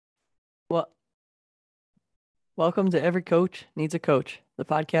Well, welcome to Every Coach Needs a Coach, the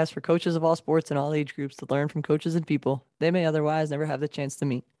podcast for coaches of all sports and all age groups to learn from coaches and people they may otherwise never have the chance to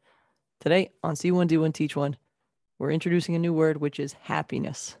meet. Today on C1 D1 Teach One, we're introducing a new word, which is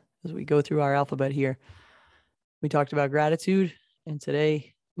happiness. As we go through our alphabet here, we talked about gratitude, and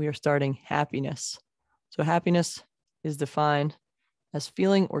today we are starting happiness. So happiness is defined as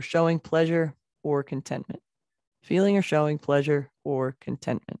feeling or showing pleasure or contentment. Feeling or showing pleasure or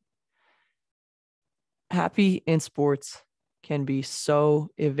contentment. Happy in sports can be so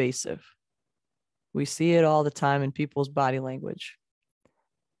evasive. We see it all the time in people's body language.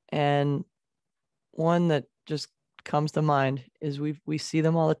 And one that just comes to mind is we see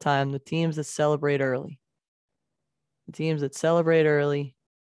them all the time, the teams that celebrate early. The teams that celebrate early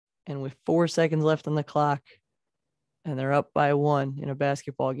and with 4 seconds left on the clock and they're up by 1 in a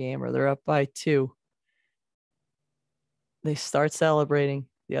basketball game or they're up by 2. They start celebrating.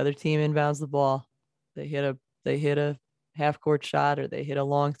 The other team inbounds the ball. They hit a half court shot or they hit a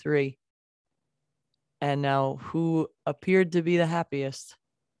long 3. And now who appeared to be the happiest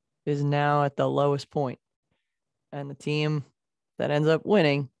is now at the lowest point. And the team that ends up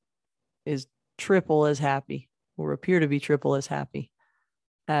winning is triple as happy or appear to be triple as happy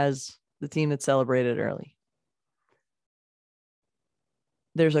as the team that celebrated early.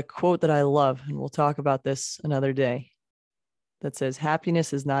 There's a quote that I love, and we'll talk about this another day, that says,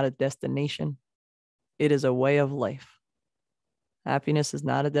 happiness is not a destination. It is a way of life. Happiness is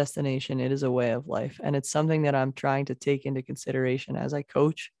not a destination. It is a way of life. And it's something that I'm trying to take into consideration as I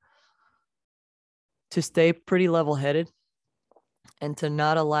coach, to stay pretty level-headed and to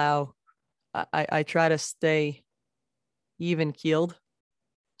not allow, I try to stay even-keeled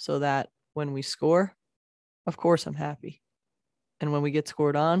so that when we score, of course I'm happy. And when we get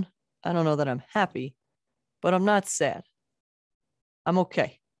scored on, I don't know that I'm happy, but I'm not sad. I'm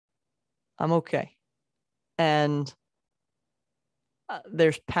okay. And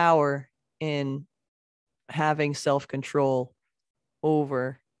there's power in having self-control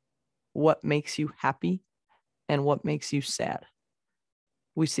over what makes you happy and what makes you sad.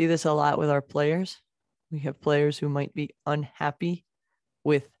 We see this a lot with our players. We have players who might be unhappy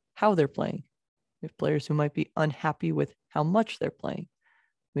with how they're playing. We have players who might be unhappy with how much they're playing.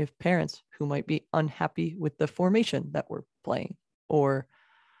 We have parents who might be unhappy with the formation that we're playing, or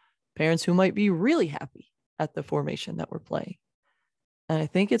parents who might be really happy at the formation that we're playing. And I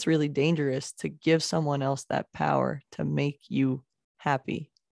think it's really dangerous to give someone else that power to make you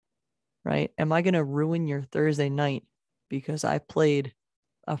happy, right? Am I going to ruin your Thursday night because I played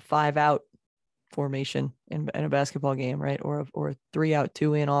a 5-out formation in a basketball game, right? Or a 3-out,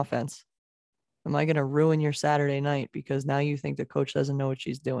 2-in offense? Am I going to ruin your Saturday night because now you think the coach doesn't know what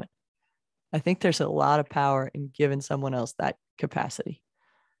she's doing? I think there's a lot of power in giving someone else that capacity.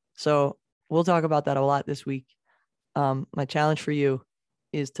 So we'll talk about that a lot this week. My challenge for you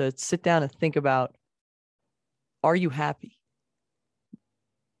is to sit down and think about, are you happy?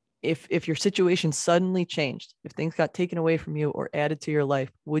 If your situation suddenly changed, if things got taken away from you or added to your life,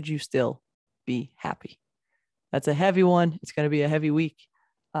 would you still be happy? That's a heavy one. It's going to be a heavy week.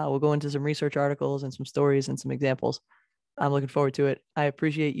 We'll go into some research articles and some stories and some examples. I'm looking forward to it. I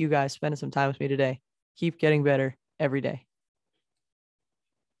appreciate you guys spending some time with me today. Keep getting better every day.